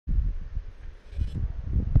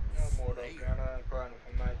more dog gunner, playing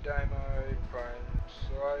with my mate Daimo, playing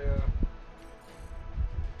Slayer.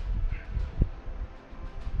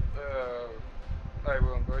 They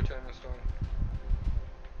were on blue team this time.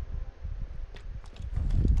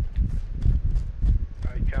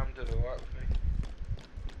 They come to the right with me.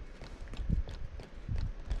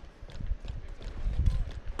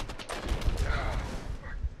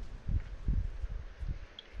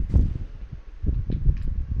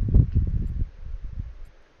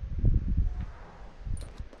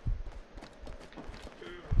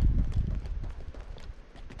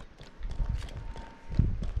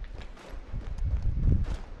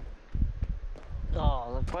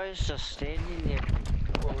 Oh, the boy's just standing there.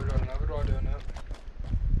 Well, we got another guy doing that.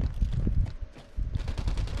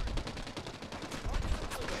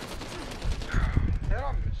 How did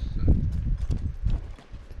I miss it?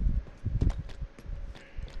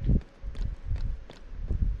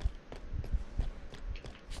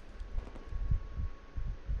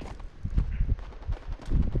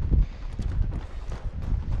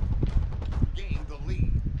 Gain the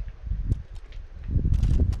lead.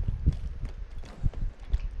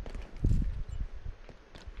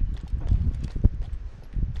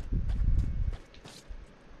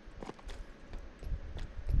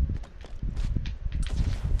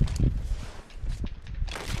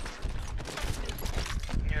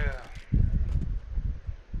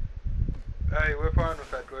 Hey, we're playing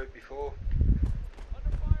with that group before.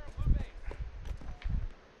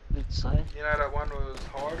 Good save. You know that one was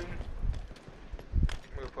hiding?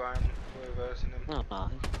 We're versing them. No, no.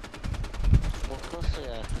 Well, of course they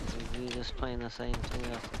are. We're just playing the same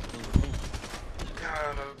thing after the same thing.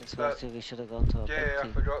 No, That's why I said we should have gone to a big yeah, I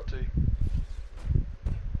team. forgot to.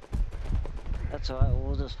 That's alright,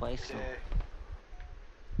 we'll just waste them. Yeah.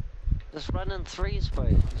 Just run in threes, bro.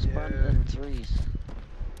 Just run Yeah. in threes.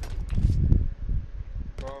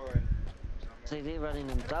 Following. See, they're running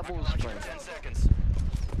in doubles, bro. 10 seconds.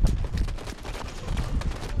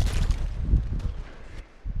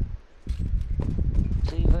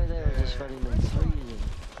 See, bro, they were just running in threes.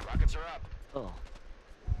 Rockets are up. Oh.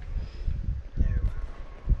 Yeah.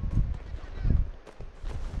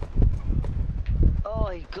 Oh,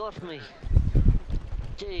 he got me.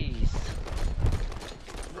 Jeez.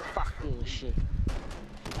 Fuck this shit.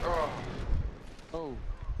 Oh, Oh.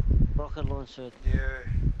 Rocket launcher. yeah.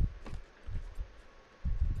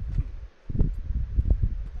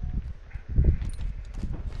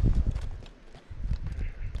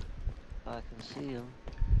 I can see him.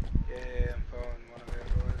 Yeah, I'm following one of our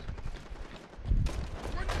guys.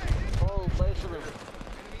 Oh, both of them.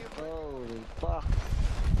 Holy fuck.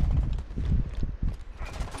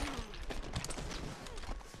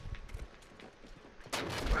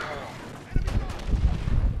 Oh.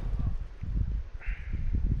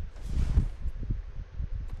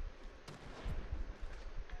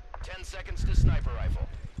 10 seconds to sniper rifle.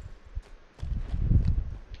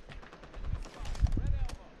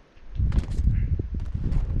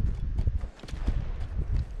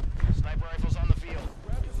 Sniper rifle's on the field.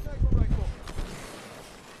 Grab the sniper rifle.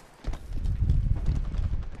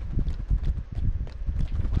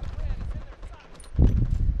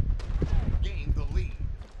 Gain the lead.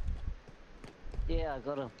 Yeah, I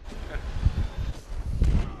got him.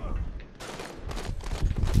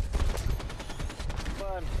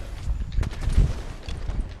 Run.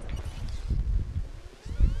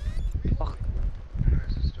 Fuck.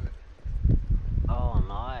 Where's this dude? Oh,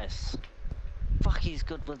 nice. Fuck, he's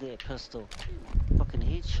good with that pistol. Fucking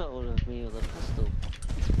headshot with me with a pistol.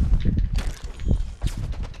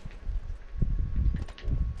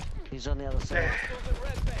 He's on the other side.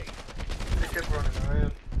 He kept running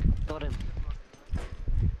around. Got him.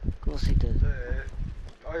 Of course he did.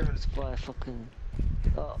 Yeah. I even It's by fucking...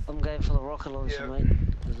 Oh, I'm going for the rocket launcher, Yeah.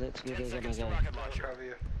 mate. Because that's where 10 they're gonna seconds to go. rocket launcher. cover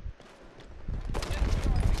you.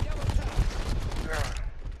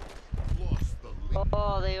 Lost the lead.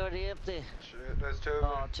 Oh, they already up there. Shit, there's two of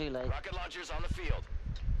Oh, them. too late. Rocket launcher's on the field.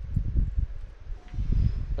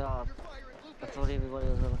 Oh, I thought everybody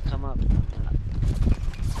was gonna come up. Contact,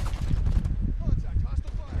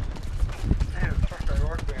 hostile fire. Damn, fuck, they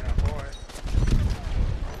like being up high.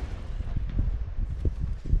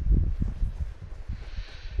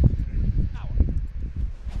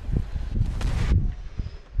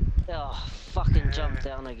 Oh, fucking jumped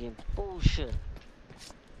down again. Bullshit.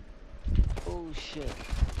 Bullshit.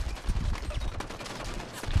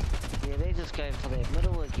 Yeah, they're just going for that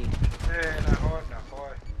middle again. Yeah, no high, no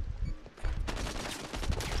high.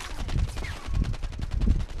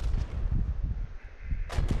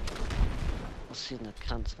 I'll send the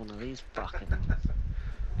cunts one of these fucking...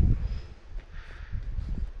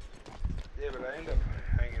 Yeah, but they end up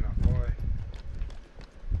hanging up high.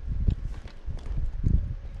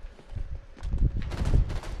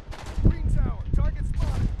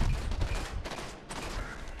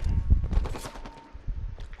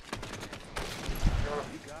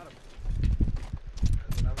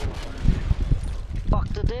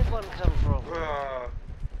 that one come from?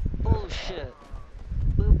 Bullshit.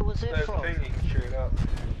 Where was that there's from? a thing you can shoot up.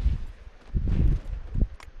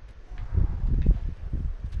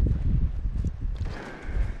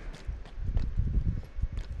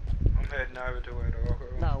 I'm heading over to where the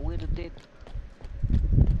rocket was. No, where did that...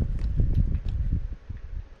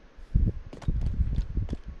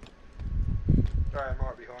 Sorry, I'm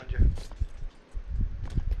right behind you.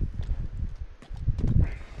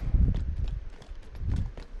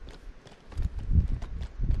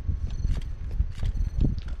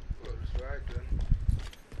 Well, it's right then.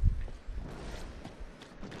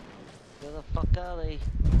 Where the fuck are they?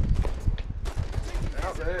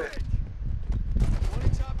 Out there. 20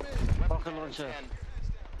 top mid. Rocket launcher.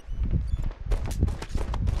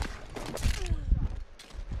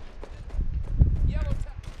 Yellow top.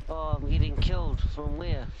 Oh, I'm getting killed. From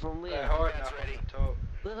where? From They're where? hiding That's up ready. on the top.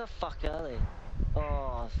 Where the fuck are they?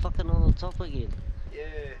 Oh, fucking on the top again. Yeah.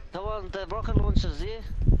 Come on, the rocket launcher's there.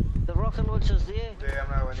 The rocket launcher's there. Yeah, I'm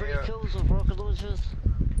nowhere 3 near it. kills with rocket launchers.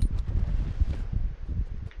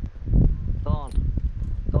 Gone.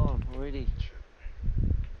 Gone already. Shit.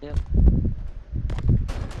 Yep.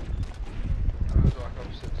 I was like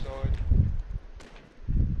opposite side.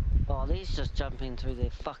 Oh, he's just jumping through their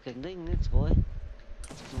fucking thing, that's why.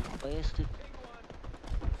 Little bastard.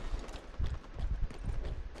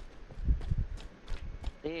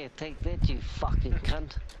 There, take that, you fucking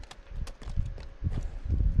cunt.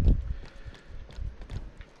 Who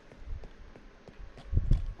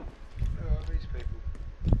are these people?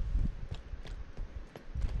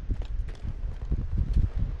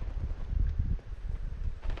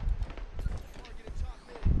 Targeting top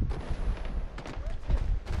mid.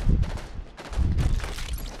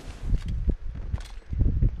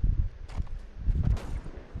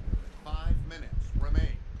 5 minutes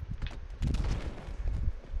remain.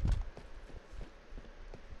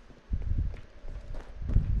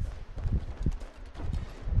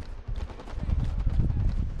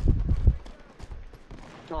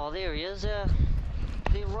 Oh, there he is, they're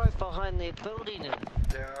right behind that building. Yeah,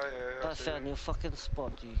 I see found them. your fucking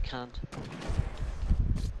spot, you cunt.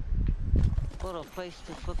 What a place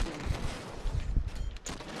to fucking...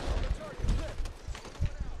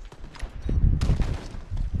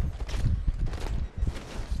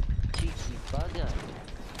 cheeky bugger.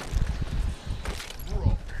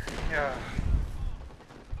 Bro. Yeah.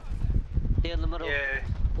 There in the middle. Yeah.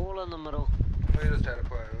 All in the middle. We just had to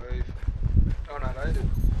play a leave. Oh no, they did.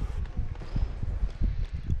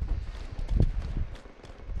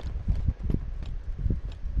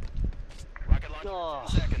 Rocket launcher. Oh.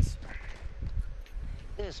 10 seconds.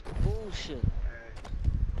 That's bullshit. Yeah.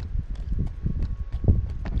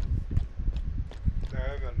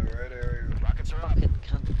 They're over in the red area. Rockets are up. Fucking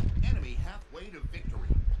cunt. Enemy halfway to victory.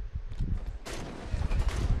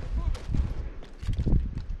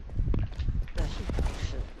 That's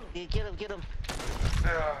bullshit. Yeah, get him.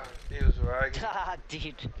 Ah, he was wagging. Ah, dude.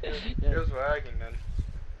 He was wagging then.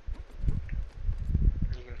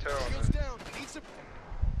 You can tell on Shields it. down. Need some.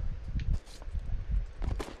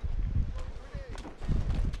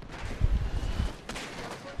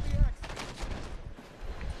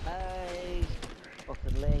 Hey.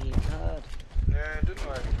 Fucking lagging hard. Yeah, it didn't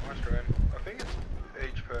like my stream. I think it's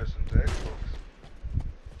each person's Xbox.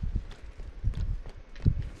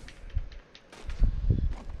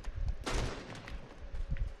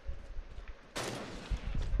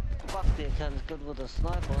 Fuck, that cunt's good with a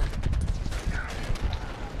sniper.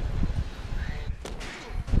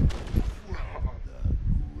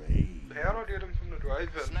 How do I get him from the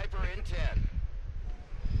drive-in? Sniper in 10.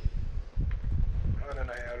 I don't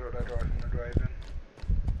know how do I drive from the drive-in.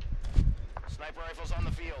 Sniper rifles on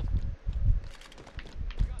the field.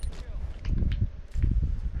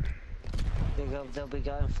 They'll be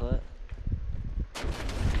going for it.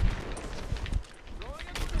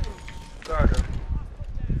 Got him.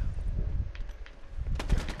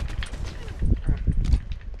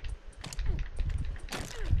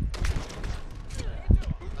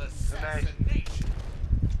 Assassination.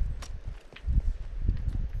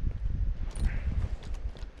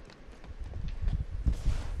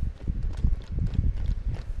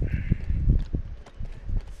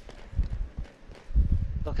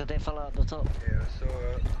 Look at that fella at the top. Yeah, I saw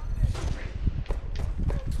it.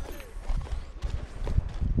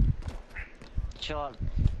 Shot.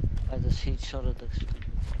 I just headshotted the...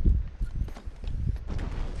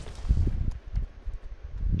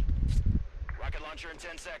 Rocket launcher in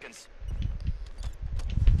 10 seconds.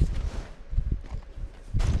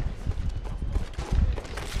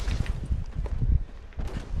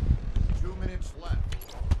 Two minutes left.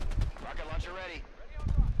 Rocket launcher ready.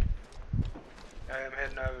 I am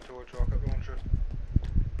heading over towards rocket launcher.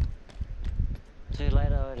 Too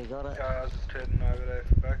late, I already got it. I was just heading over there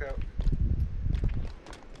for backup.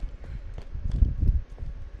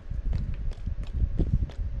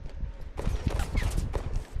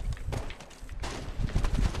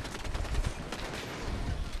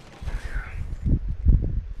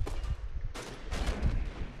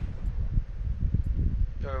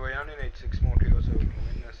 So we only need 6 more kills so we can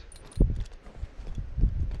win this.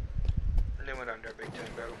 And then we don't go big team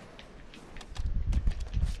battle.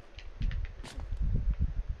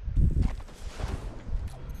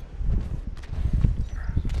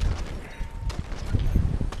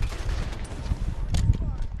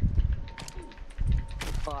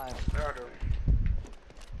 That'll do.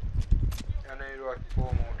 I need like 4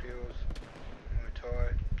 more kills. And we're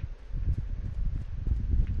tied.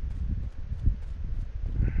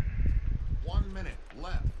 One minute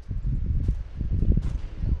left.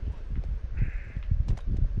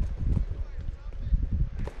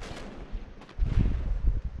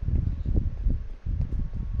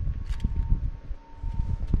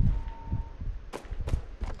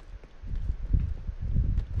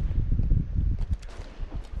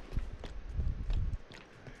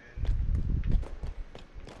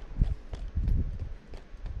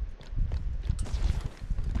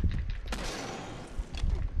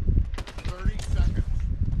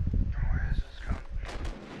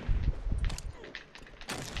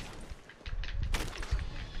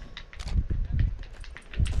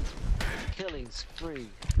 Killing spree.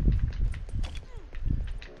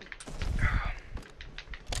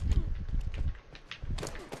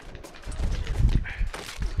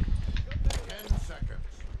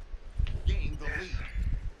 Gain the lead.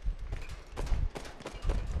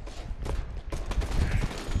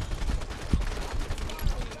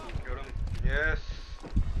 Got him. Yes.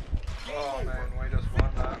 Oh man, we just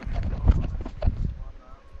won that.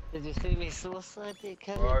 Did you see me suicide there,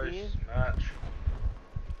 Kelly? Close match.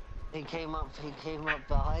 He came up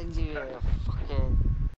behind you, fucking